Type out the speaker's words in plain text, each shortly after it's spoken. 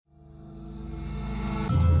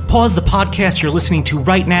Pause the podcast you're listening to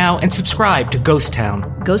right now and subscribe to Ghost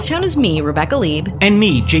Town. Ghost Town is me, Rebecca Lieb. And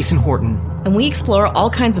me, Jason Horton. And we explore all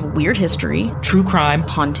kinds of weird history, true crime,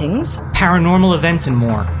 hauntings, paranormal events, and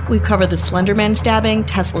more. We cover the Slender Man stabbing,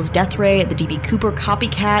 Tesla's death ray, the D.B. Cooper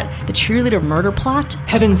copycat, the cheerleader murder plot,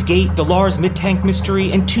 Heaven's Gate, the Lars Midtank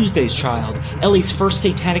mystery, and Tuesday's Child, Ellie's first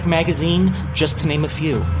satanic magazine, just to name a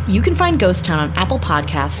few. You can find Ghost Town on Apple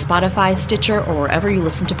Podcasts, Spotify, Stitcher, or wherever you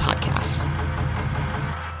listen to podcasts.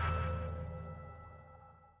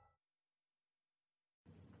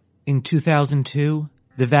 In 2002,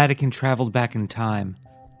 the Vatican traveled back in time.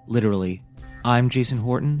 Literally. I'm Jason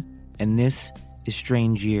Horton, and this is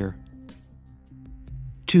Strange Year.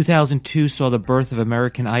 2002 saw the birth of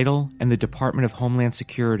American Idol and the Department of Homeland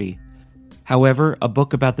Security. However, a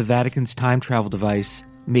book about the Vatican's time travel device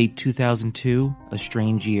made 2002 a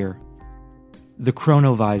strange year. The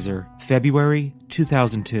Chronovisor, February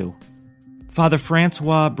 2002. Father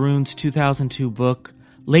Francois Brun's 2002 book,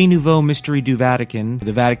 Les Nouveaux Mysteries du Vatican,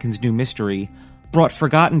 the Vatican's New Mystery, brought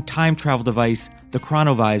forgotten time travel device, the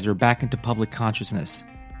Chronovisor, back into public consciousness.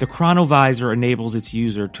 The Chronovisor enables its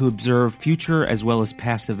user to observe future as well as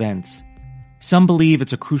past events. Some believe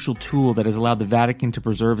it's a crucial tool that has allowed the Vatican to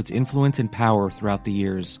preserve its influence and power throughout the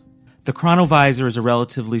years. The Chronovisor is a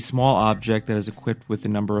relatively small object that is equipped with a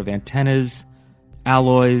number of antennas,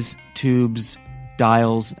 alloys, tubes,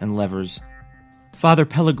 dials, and levers. Father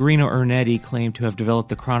Pellegrino Ernetti claimed to have developed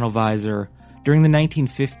the Chronovisor during the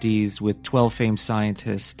 1950s with 12 famed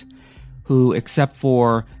scientists who, except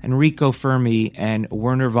for Enrico Fermi and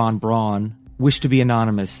Werner von Braun, wished to be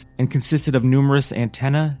anonymous, and consisted of numerous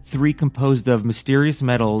antennae, 3 composed of mysterious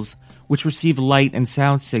metals which receive light and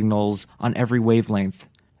sound signals on every wavelength,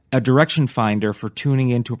 a direction finder for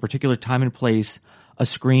tuning into a particular time and place, a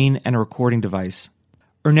screen, and a recording device.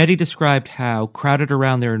 Ernetti described how, crowded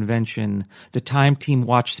around their invention, the Time team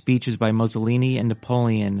watched speeches by Mussolini and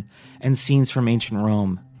Napoleon and scenes from ancient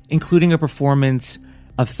Rome, including a performance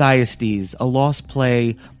of Thyestes, a lost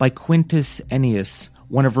play by Quintus Ennius,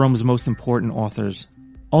 one of Rome's most important authors.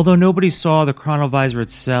 Although nobody saw the Chronovisor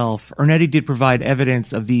itself, Ernetti did provide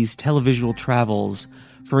evidence of these televisual travels,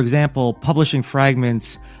 for example, publishing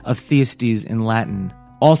fragments of Thyestes in Latin.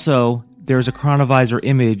 Also, there is a Chronovisor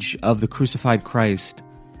image of the crucified Christ.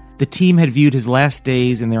 The team had viewed his last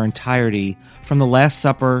days in their entirety, from the Last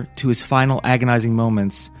Supper to his final agonizing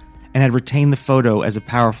moments, and had retained the photo as a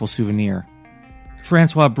powerful souvenir.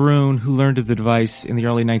 Francois Brun, who learned of the device in the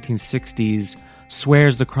early 1960s,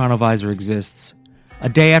 swears the Chronovisor exists. A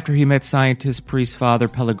day after he met scientist priest Father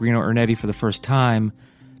Pellegrino Ernetti for the first time,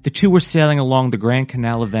 the two were sailing along the Grand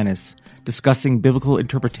Canal of Venice, discussing biblical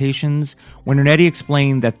interpretations, when Ernetti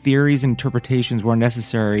explained that theories and interpretations were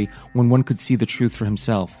necessary when one could see the truth for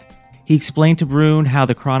himself. He explained to Brun how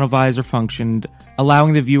the Chronovisor functioned,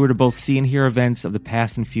 allowing the viewer to both see and hear events of the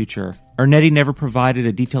past and future. Ernetti never provided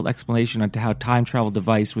a detailed explanation onto how time travel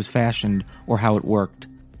device was fashioned or how it worked,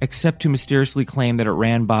 except to mysteriously claim that it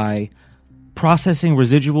ran by processing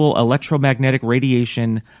residual electromagnetic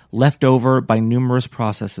radiation left over by numerous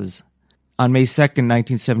processes. On May 2nd,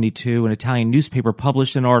 1972, an Italian newspaper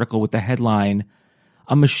published an article with the headline,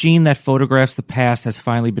 "A machine that photographs the past has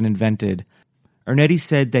finally been invented." Ernetti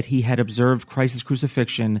said that he had observed Christ's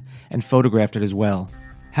crucifixion and photographed it as well.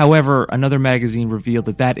 However, another magazine revealed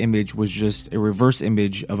that that image was just a reverse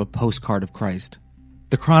image of a postcard of Christ.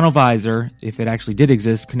 The Chronovisor, if it actually did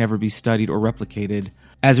exist, could never be studied or replicated,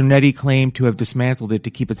 as Ernetti claimed to have dismantled it to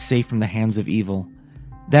keep it safe from the hands of evil.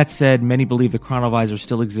 That said, many believe the Chronovisor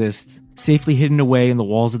still exists, safely hidden away in the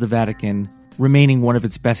walls of the Vatican, remaining one of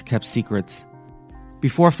its best-kept secrets.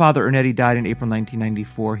 Before Father Ernetti died in April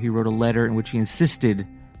 1994, he wrote a letter in which he insisted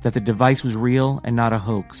that the device was real and not a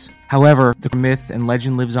hoax. However, the myth and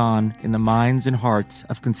legend lives on in the minds and hearts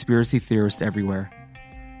of conspiracy theorists everywhere.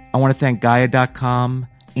 I want to thank Gaia.com,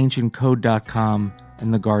 AncientCode.com,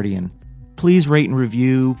 and The Guardian. Please rate and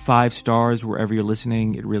review 5 stars wherever you're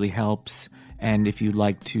listening. It really helps. And if you'd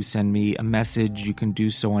like to send me a message, you can do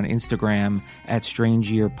so on Instagram at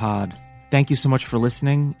StrangeYearPod. Thank you so much for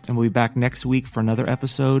listening, and we'll be back next week for another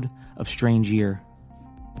episode of Strange Year.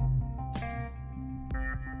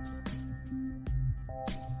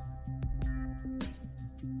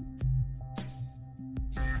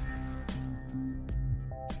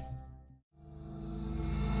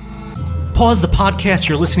 Pause the podcast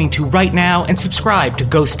you're listening to right now and subscribe to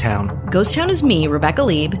Ghost Town. Ghost Town is me, Rebecca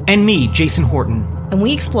Lieb. And me, Jason Horton. and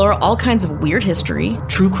we explore all kinds of weird history,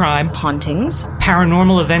 true crime, hauntings,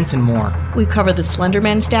 paranormal events, and more. We cover the Slender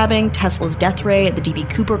Man stabbing, Tesla's death ray, the D.B.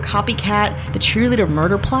 Cooper copycat, the cheerleader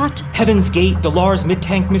murder plot, Heaven's Gate, the Lars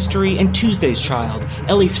Midtank mystery, and Tuesday's Child,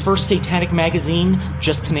 Ellie's first satanic magazine,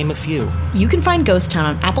 just to name a few. You can find Ghost Town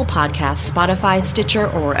on Apple Podcasts, Spotify, Stitcher,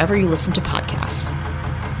 or wherever you listen to podcasts.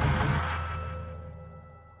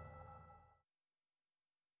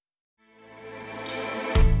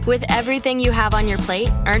 With everything you have on your plate,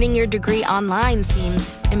 earning your degree online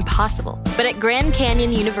seems impossible. But at Grand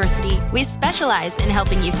Canyon University, we specialize in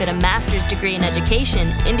helping you fit a master's degree in education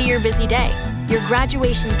into your busy day. Your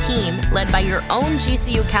graduation team, led by your own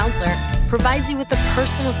GCU counselor, provides you with the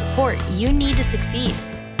personal support you need to succeed.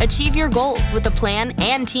 Achieve your goals with a plan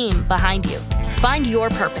and team behind you. Find your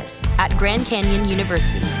purpose at Grand Canyon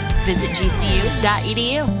University. Visit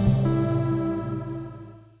gcu.edu.